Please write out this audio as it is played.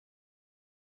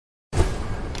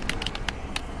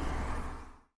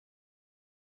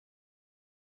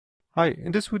Hi,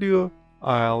 in this video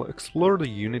I'll explore the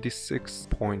Unity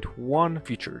 6.1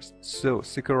 features, so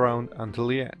stick around until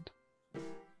the end.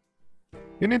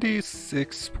 Unity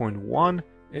 6.1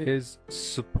 is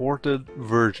supported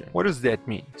version. What does that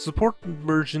mean? Supported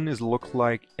version is look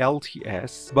like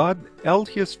LTS, but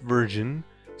LTS version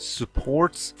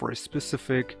supports for a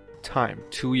specific time,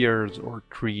 2 years or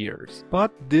 3 years.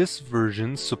 But this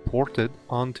version supported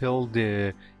until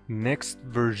the next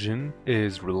version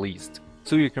is released.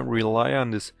 So you can rely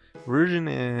on this version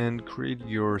and create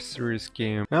your serious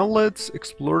game. Now let's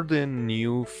explore the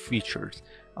new features.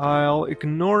 I'll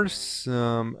ignore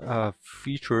some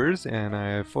features and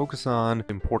I focus on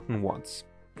important ones.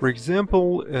 For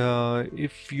example,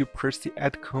 if you press the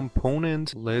add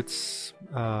component, let's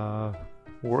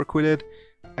work with it,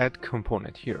 add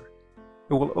component here.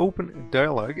 It will open a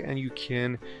dialog and you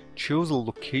can choose a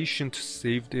location to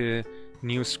save the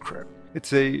new script.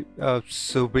 It's a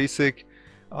so basic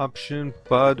option,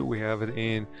 but we have it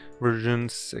in version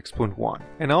 6.1.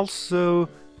 And also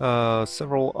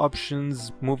several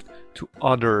options moved to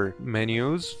other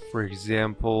menus. For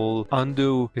example,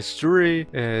 undo history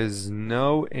is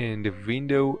now in the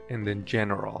window and then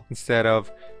general instead of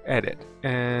edit,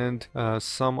 and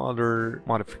some other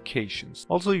modifications.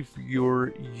 Also, if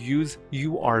you use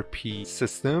URP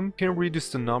system, you can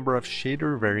reduce the number of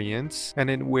shader variants and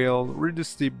it will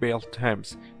reduce the build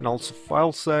times, and also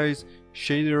file size,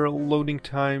 shader loading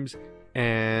times,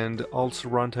 and also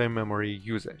runtime memory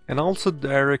usage. And also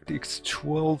DirectX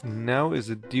 12 now is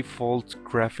a default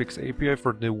graphics API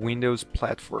for the Windows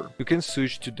platform. You can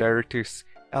switch to DirectX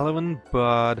 11,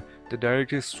 but the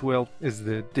DirectX 12 is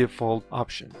the default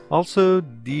option. Also,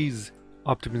 these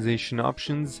optimization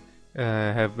options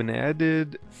have been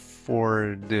added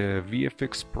for the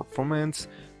VFX performance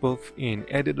both in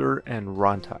editor and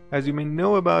runtime. As you may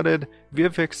know about it,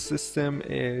 VFX system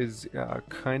is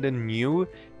kind of new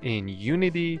in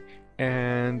Unity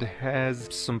and has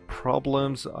some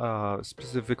problems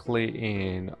specifically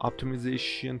in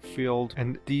optimization field,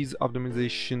 and these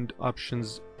optimization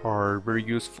options are very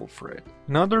useful for it.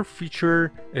 Another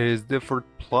feature is Deferred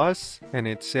Plus, and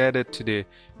it's added to the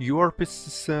URP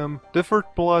system. Deferred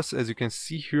Plus, as you can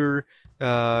see here,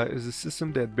 is a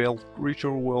system that builds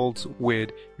richer worlds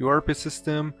with URP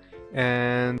system,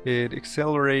 and it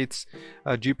accelerates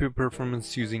GPU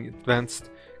performance using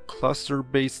advanced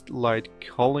cluster-based light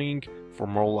culling for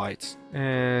more lights.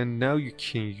 And now you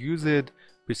can use it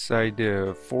beside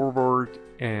the forward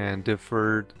and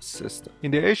deferred system.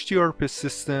 In the HDRP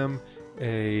system,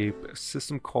 a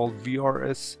system called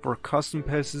VRS for custom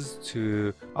passes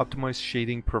to optimize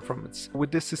shading performance.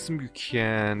 With this system, you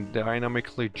can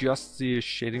dynamically adjust the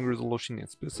shading resolution in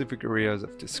specific areas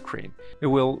of the screen. It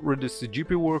will reduce the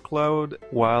GPU workload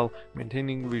while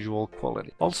maintaining visual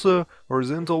quality. Also,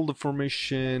 horizontal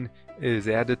deformation is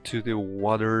added to the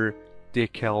water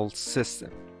decal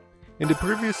system. In the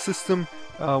previous system,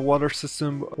 water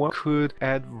system, one could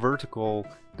add vertical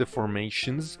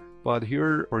deformations, but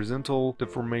here horizontal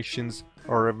deformations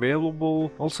are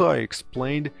available. Also, I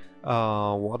explained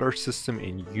water system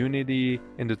in Unity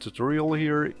in the tutorial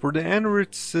here. For the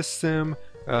Android system,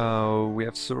 we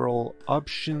have several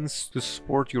options to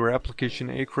support your application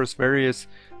across various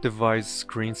device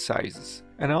screen sizes.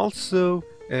 And also,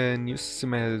 a new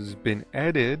system has been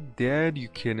added that you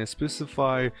can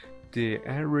specify the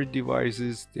Android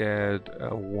devices that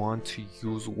want to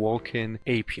use Vulkan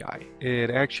API. It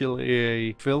actually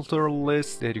a filter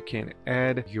list that you can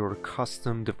add your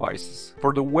custom devices.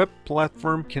 For the web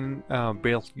platform, you can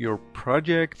build your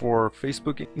project for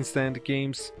Facebook Instant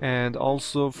Games, and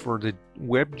also for the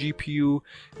web GPU,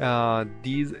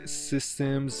 these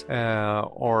systems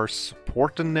are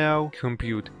supported now.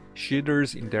 Compute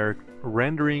shaders, indirect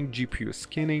rendering, GPU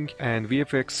skinning, and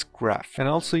VFX graph. And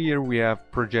also here we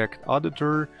have project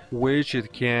auditor, which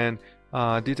it can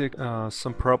detect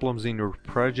some problems in your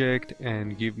project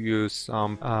and give you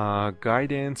some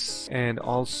guidance and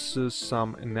also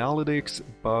some analytics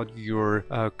about your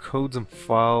codes and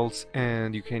files,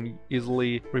 and you can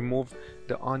easily remove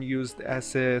the unused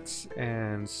assets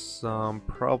and some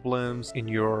problems in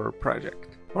your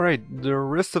project. Alright, the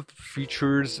rest of the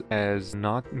features as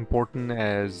not important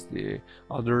as the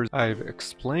others I've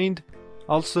explained.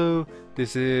 Also,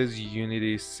 this is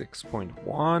Unity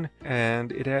 6.1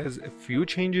 and it has a few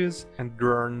changes, and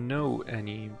there are no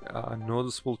any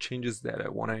noticeable changes that I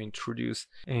want to introduce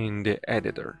in the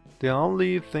editor. The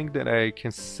only thing that I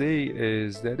can say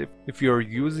is that if you're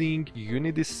using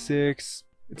Unity 6,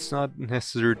 it's not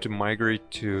necessary to migrate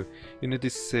to Unity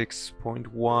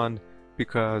 6.1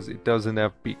 because it doesn't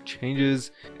have big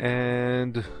changes,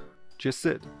 and just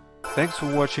it. Thanks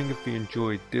for watching. If you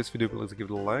enjoyed this video, please give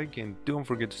it a like and don't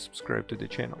forget to subscribe to the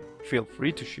channel. Feel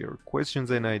free to share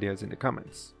questions and ideas in the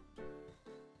comments.